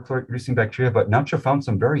regular perchlorate producing bacteria, but Nacho found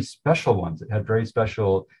some very special ones that had very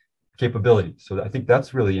special capabilities. So I think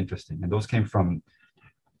that's really interesting. And those came from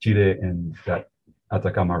Chile and that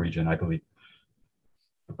Atacama region, I believe.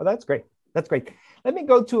 Well, that's great. That's great. Let me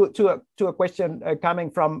go to a question coming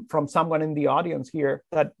from someone in the audience here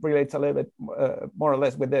that relates a little bit more or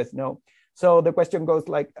less with this. No, so the question goes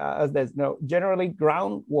like as this. No, generally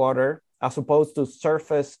groundwater as opposed to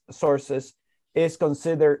surface sources is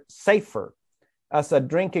considered safer as a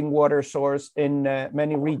drinking water source in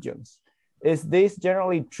many regions. Is this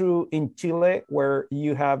generally true in Chile, where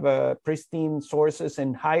you have pristine sources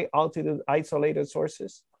and high altitude isolated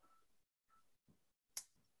sources?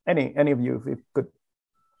 Any of you, if you could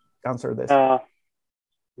answer this.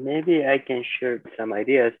 Maybe I can share some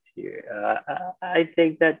ideas here. I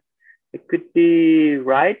think that it could be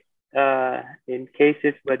right in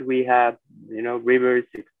cases where we have, rivers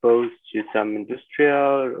exposed to some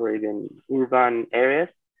industrial or even urban areas.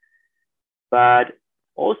 But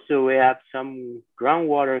also we have some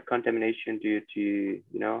groundwater contamination due to,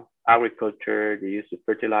 agriculture, the use of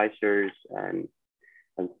fertilizers, and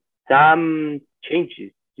some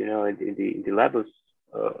changes, in the levels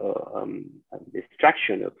the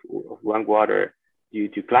extraction of groundwater due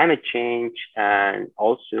to climate change, and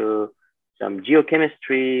also some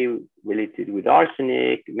geochemistry related with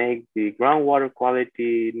arsenic make the groundwater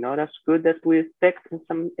quality not as good as we expect in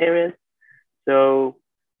some areas. So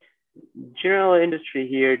general industry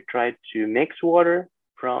here tried to mix water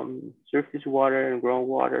from surface water and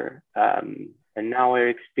groundwater, and now we're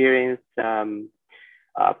experiencing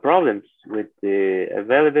problems with the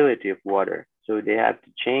availability of water. So they have to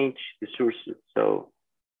change the sources. So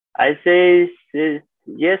I say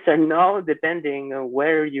yes and no, depending on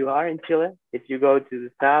where you are in Chile. If you go to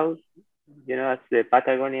the south, as the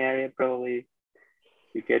Patagonia area, probably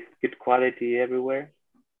you get good quality everywhere,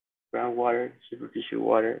 groundwater, superficial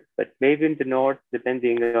water. But maybe in the north,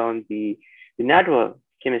 depending on the natural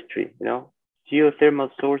chemistry,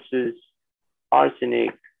 geothermal sources,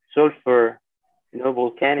 arsenic, sulfur,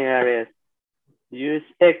 volcanic areas, you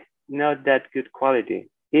expect not that good quality,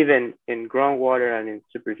 even in groundwater and in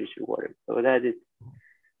superficial water. So that is,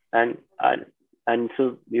 and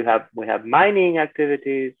so we have mining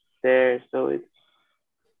activities there. So it's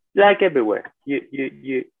like everywhere.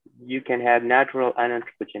 You can have natural and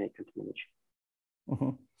anthropogenic contamination. Mm-hmm.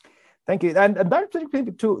 Thank you. And that brings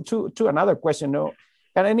me to another question. No,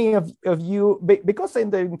 and any of you, because in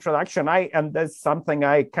the introduction, and that's something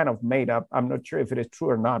I kind of made up. I'm not sure if it is true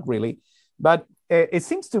or not, really, but it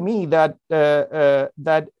seems to me that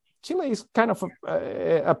that Chile is kind of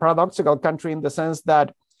a paradoxical country in the sense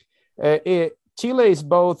that Chile is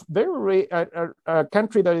both a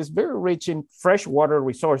country that is very rich in freshwater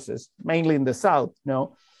resources, mainly in the south,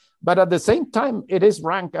 but at the same time, it is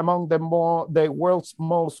ranked among the world's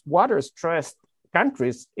most water-stressed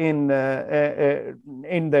countries in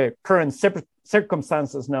the current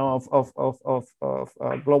circumstances now of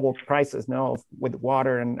global crisis now with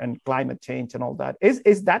water and climate change and all that.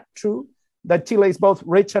 Is that true, that Chile is both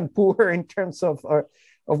rich and poor in terms of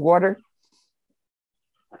water?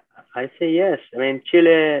 I say yes. I mean,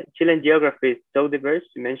 Chilean geography is so diverse.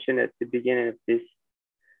 You mentioned at the beginning of this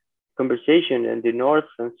conversation, and the north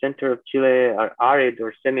and center of Chile are arid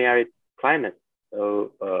or semi-arid climate.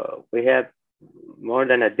 So we have more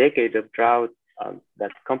than a decade of drought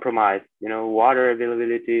that compromised, water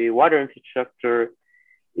availability, water infrastructure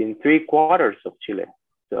in 3/4 of Chile.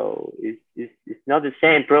 So it's not the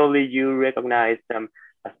same. Probably you recognize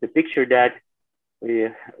as the picture that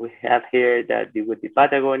we have here, that with the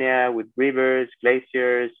Patagonia, with rivers,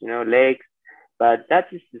 glaciers, lakes, but that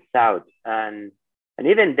is the south, and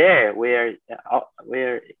even there we're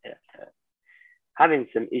having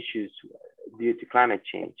some issues due to climate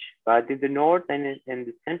change. But in the north and in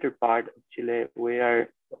the center part of Chile, we are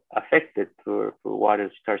affected for water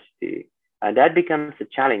scarcity, and that becomes a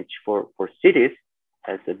challenge for cities,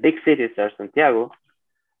 as the big cities are Santiago.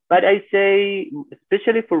 But I say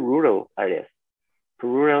especially for rural areas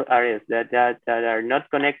that are not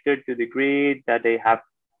connected to the grid, that they have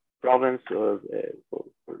problems of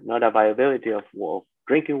not availability of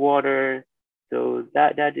drinking water. So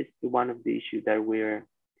that is one of the issues that we're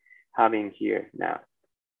having here now.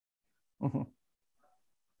 Mm-hmm.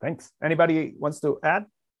 Thanks. Anybody wants to add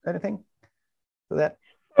anything to that?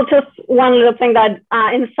 Well, just one little thing that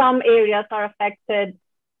in some areas are affected,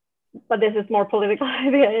 but this is more political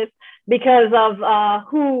idea, is because of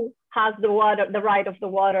who has the water, the right of the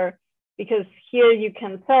water, because here you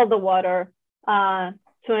can sell the water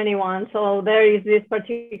to anyone. So there is this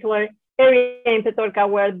particular area in Petorca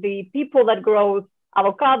where the people that grows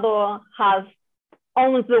avocado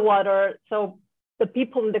owns the water. So the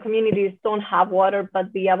people in the communities don't have water,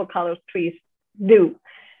 but the avocado trees do.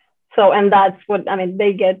 So, and that's what, I mean,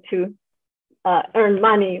 they get to earn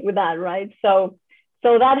money with that, right? So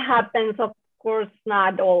that happens, of course,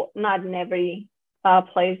 not in every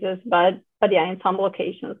places, but yeah, in some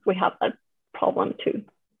locations we have that problem too.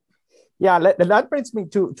 Yeah, that brings me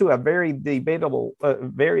to a very debatable,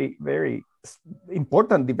 very, very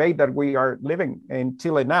important debate that we are living in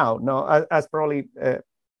Chile now. No, as probably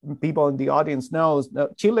people in the audience knows,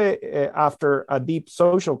 Chile, after a deep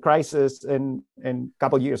social crisis in a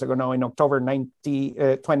couple of years ago now, in October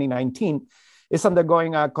 2019, is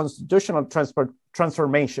undergoing a constitutional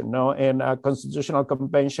transformation. No, and a constitutional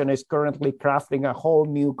convention is currently crafting a whole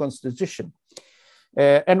new constitution.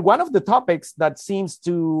 And one of the topics that seems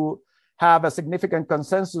to have a significant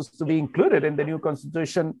consensus to be included in the new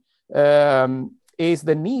constitution is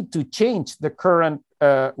the need to change the current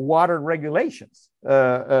water regulations,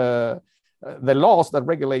 the laws that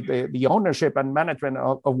regulate the ownership and management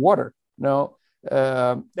of water. No,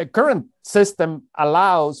 the current system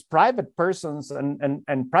allows private persons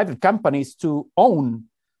and private companies to own,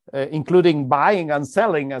 including buying and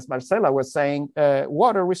selling, as Marcela was saying,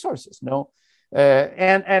 water resources. No.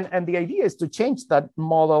 And the idea is to change that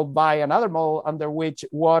model by another model under which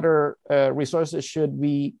water resources should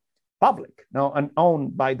be public, no, and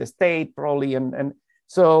owned by the state probably. And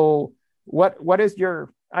so what is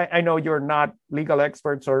your, I know you're not legal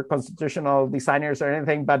experts or constitutional designers or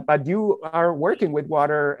anything, but you are working with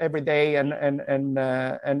water every day, and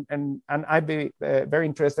I'd be very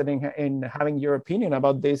interested in having your opinion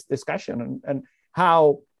about this discussion and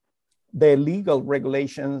how the legal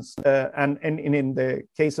regulations and in the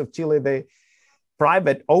case of Chile, the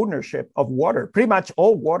private ownership of water. Pretty much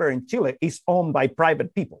all water in Chile is owned by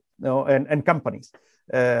private people, you know, and companies,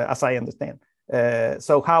 as I understand.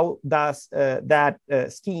 So how does that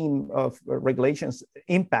scheme of regulations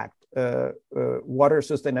impact water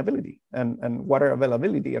sustainability and water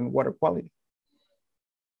availability and water quality?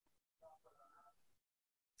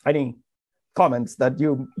 Any comments that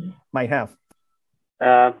you might have?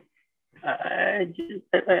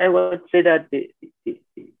 I would say that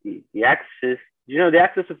the access, the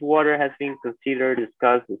access of water has been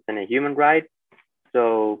discussed as a human right.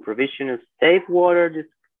 So provision of safe water, this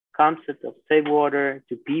concept of safe water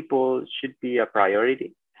to people should be a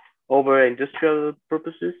priority over industrial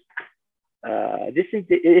purposes. This is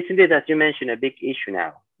indeed, as you mentioned, a big issue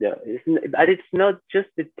now. But it's not just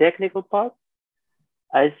the technical part.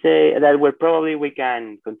 I say that we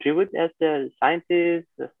can contribute as scientists,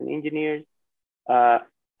 as engineers.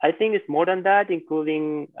 I think it's more than that,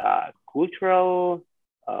 including cultural,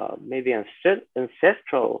 maybe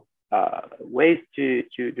ancestral ways to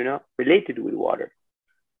related with water.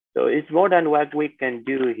 So it's more than what we can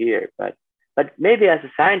do here. But maybe as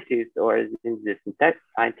a scientist or in the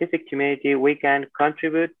scientific community, we can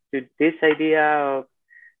contribute to this idea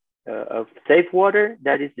of safe water.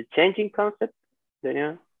 That is the changing concept. As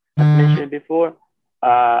mentioned before,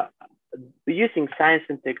 using science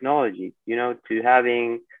and technology, to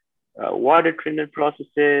having water treatment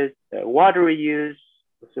processes, water reuse.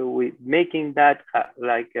 So we making that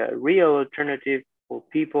like a real alternative for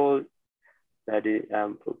people, that is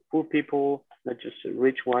for poor people, not just a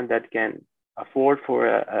rich one that can afford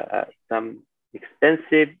for some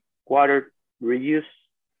expensive water reuse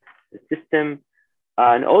system,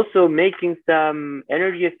 and also making some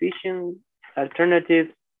energy efficient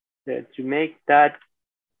alternatives to make that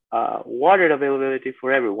water availability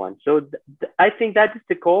for everyone. So I think that is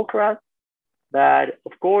the goal for us. But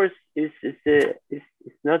of course, it's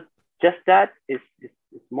not just that. It's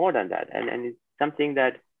more than that, and it's something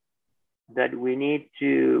that we need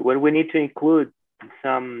to include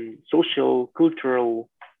some social, cultural,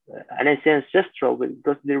 and I say ancestral,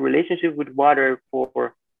 because the relationship with water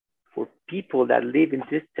for people that live in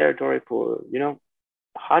this territory for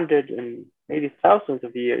hundreds and maybe thousands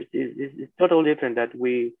of years is totally different that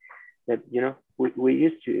we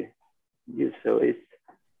used to use. So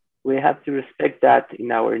we have to respect that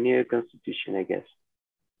in our new constitution, I guess.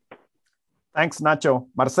 Thanks, Nacho.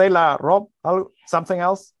 Marcela, Rob, something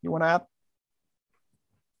else you want to add?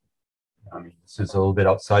 I mean, this is a little bit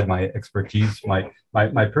outside my expertise.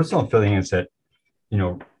 My personal feeling is that,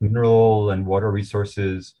 mineral and water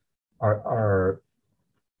resources are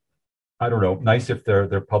I don't know, nice if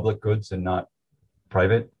they're public goods and not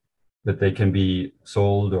private, that they can be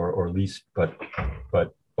sold or leased, but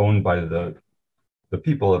owned by the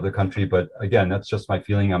people of the country. But again, that's just my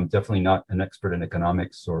feeling. I'm definitely not an expert in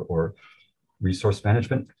economics or resource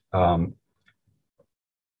management.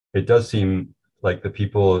 It does seem like the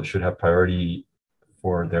people should have priority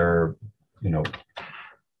for their,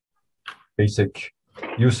 basic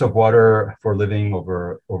use of water for living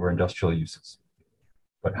over industrial uses.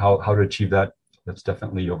 But how to achieve that, that's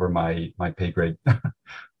definitely over my pay grade.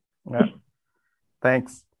 Yeah.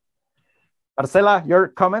 Thanks. Marcela, your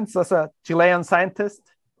comments as a Chilean scientist?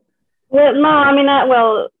 Well, no, I mean,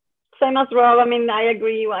 same as Rob. I mean, I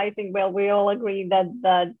agree. I think, we all agree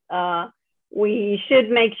that we should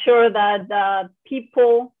make sure that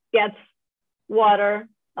people get water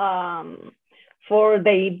for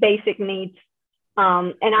the basic needs.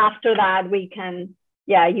 And after that, we can,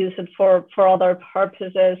 use it for other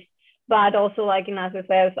purposes. But also, like Ignacio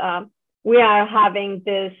says, we are having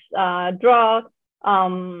this drought.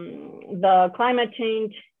 The climate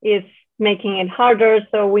change is making it harder.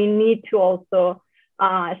 So we need to also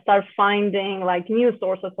start finding like new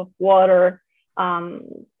sources of water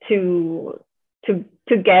to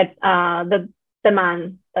get the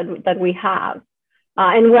demand that we have,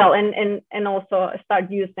 and also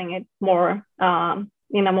start using it more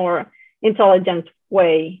in a more intelligent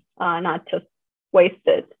way, not just waste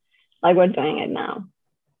it like we're doing it now.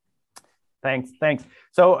 Thanks.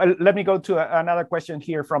 So let me go to another question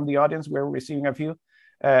here from the audience. We're receiving a few.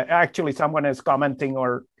 Actually, someone is commenting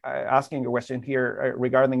or asking a question here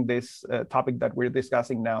regarding this topic that we're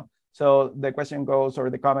discussing now. So the question goes, or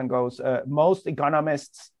the comment goes, most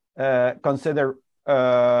economists consider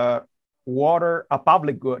water a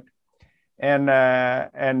public good. And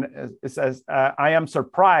it says, I am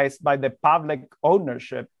surprised by the public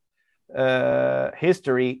ownership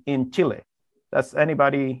history in Chile. Does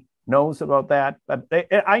anybody knows about that? But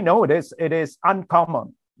I know it is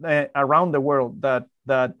uncommon around the world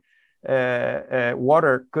that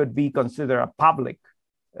water could be considered a public,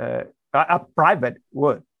 a private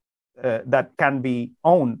good that can be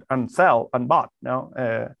owned and sell and bought. No,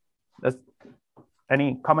 that's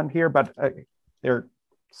any comment here, but they're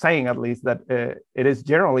saying at least that it is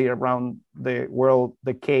generally around the world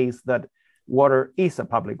the case that water is a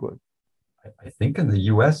public good. I think in the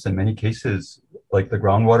US, in many cases, like the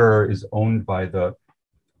groundwater is owned by the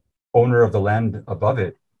owner of the land above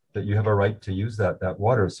it, that you have a right to use that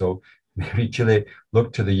water. So maybe Chile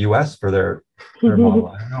looked to the US for their model.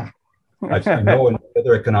 I don't know. I know in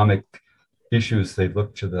other economic issues, they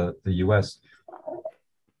look to the US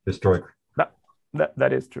historically.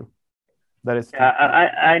 That is true. That is true.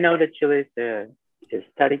 I know that Chile is a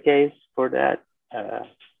study case for that.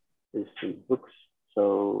 There's some books.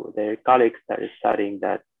 So their colleagues started studying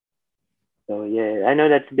that. So yeah, I know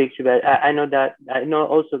that's a big issue, but I know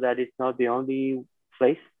also that it's not the only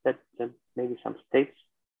place that maybe some states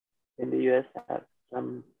in the US have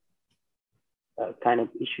some kind of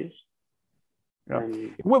issues. Yeah.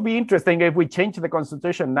 It would be interesting if we change the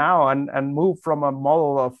constitution now and move from a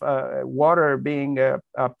model of water being a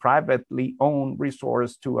privately owned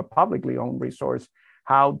resource to a publicly owned resource.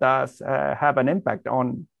 How does have an impact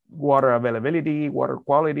on water availability, water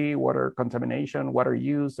quality, water contamination, water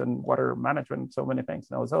use, and water management, so many things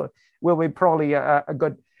now. So it will be probably a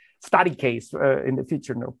good study case in the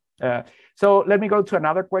future. So let me go to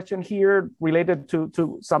another question here related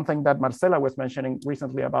to something that Marcela was mentioning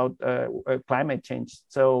recently about climate change.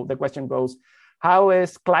 So the question goes, how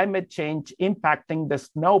is climate change impacting the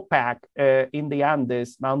snowpack in the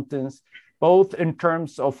Andes mountains, both in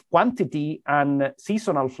terms of quantity and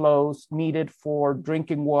seasonal flows needed for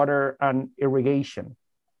drinking water and irrigation?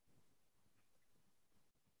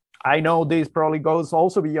 I know this probably goes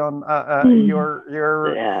also beyond your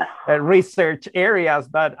research areas,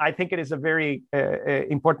 but I think it is a very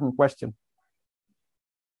important question.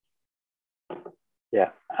 Yeah,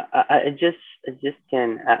 I just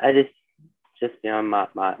just beyond my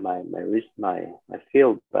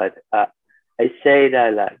field, but I say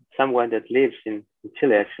that someone that lives in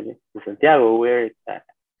Chile, actually, in Santiago, where that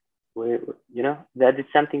is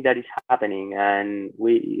something that is happening, and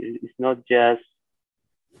it's not just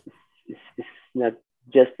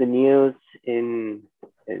the news in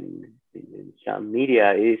some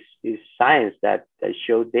media. Is science that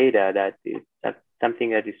show data that that's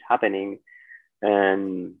something that is happening,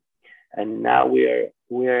 and now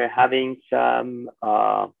we're having some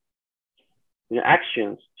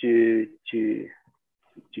actions to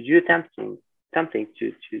do something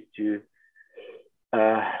to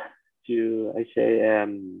I say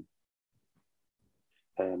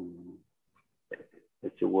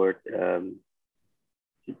what's the word,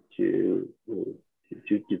 to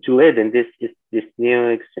live in this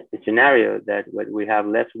new scenario that we have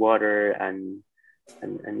less water, and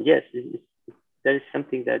yes, that is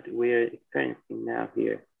something that we're experiencing now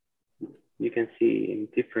here. You can see in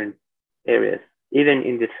different areas, even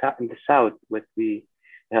in the south, where we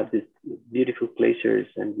have these beautiful glaciers,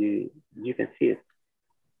 and you can see it.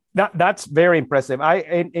 That's very impressive.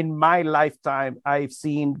 In my lifetime, I've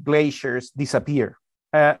seen glaciers disappear,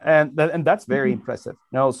 and that's very impressive.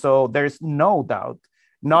 So there's no doubt.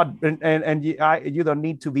 You don't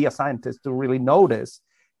need to be a scientist to really notice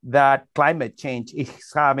that climate change is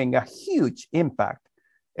having a huge impact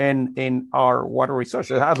in our water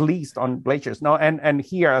resources, at least on glaciers. And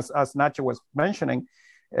here, as Nacho was mentioning,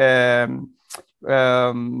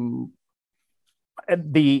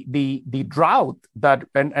 the drought that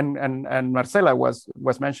and Marcela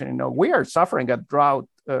was mentioning, we are suffering a drought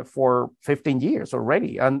for 15 years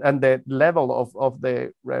already, and the level of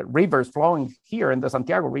the rivers flowing here in the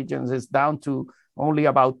Santiago regions is down to only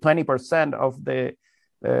about 20% of the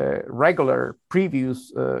regular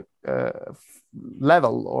previous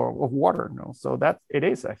level of water. So that it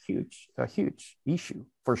is a huge issue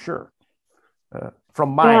for sure, from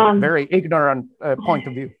my very ignorant point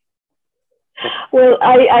of view. Well,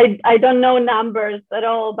 I don't know numbers at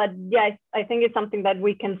all, but yes, I think it's something that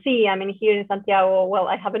we can see. I mean, here in Santiago, well,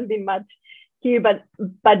 I haven't been much here, but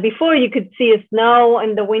before you could see snow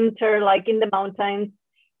in the winter, like in the mountains,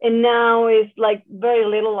 and now it's like very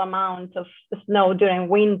little amount of snow during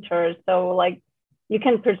winter. So like you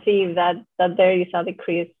can perceive that there is a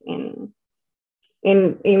decrease in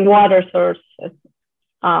water sources.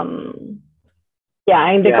 In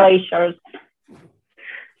the glaciers.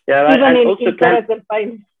 Yeah,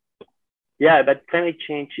 but climate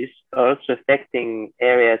change is also affecting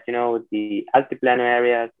areas. The altiplano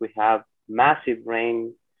areas. We have massive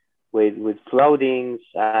rain with floodings,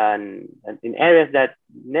 and in areas that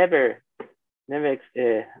never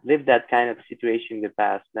lived that kind of situation in the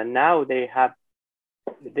past. And now we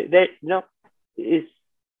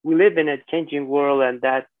live in a changing world, and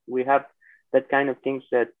that we have that kind of things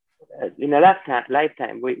that in a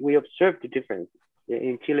lifetime we observe the difference.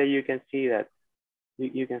 In Chile, you can see that.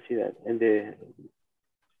 You can see that, and the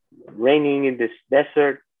raining in this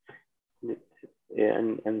desert,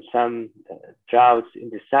 and some droughts in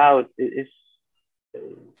the south. It's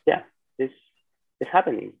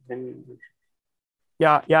happening.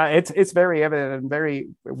 It's very evident and very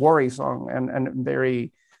worrisome and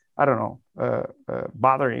very, I don't know,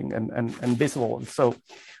 bothering and visible. So,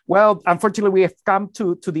 well, unfortunately, we have come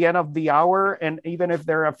to the end of the hour, and even if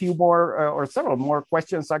there are a few more or several more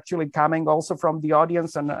questions actually coming also from the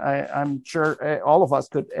audience, and I'm sure all of us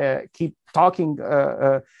could keep talking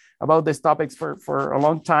about these topics for a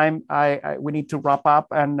long time, we need to wrap up.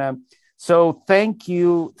 And so thank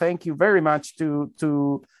you very much to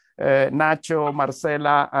Nacho,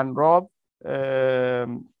 Marcela, and Rob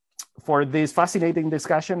for this fascinating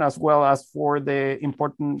discussion, as well as for the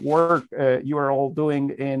important work you are all doing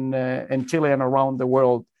in Chile and around the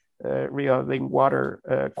world regarding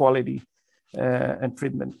water quality and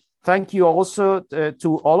treatment. Thank you also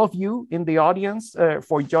to all of you in the audience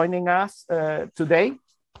for joining us today.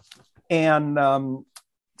 And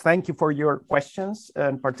thank you for your questions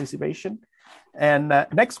and participation. And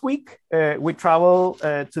next week, we travel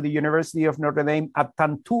to the University of Notre at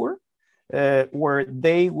Tantur, where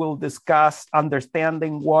they will discuss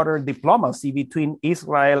understanding water diplomacy between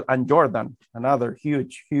Israel and Jordan, another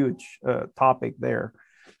huge topic there.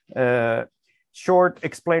 Short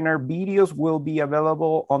explainer videos will be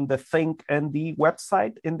available on the ThinkND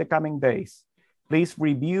website in the coming days. Please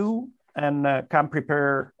review and come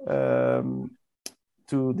prepare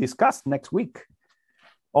to discuss next week.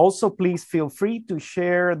 Also, please feel free to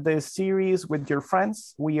share this series with your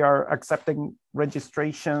friends. We are accepting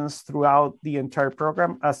registrations throughout the entire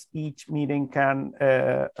program, as each meeting can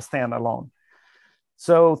stand alone.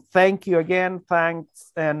 So thank you again.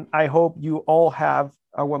 Thanks. And I hope you all have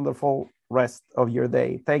a wonderful rest of your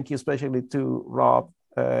day. Thank you, especially to Rob,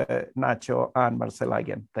 Nacho, and Marcela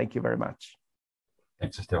again. Thank you very much.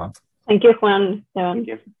 Thanks, Esteban. Thank you, Juan. Esteban. Thank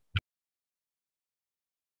you.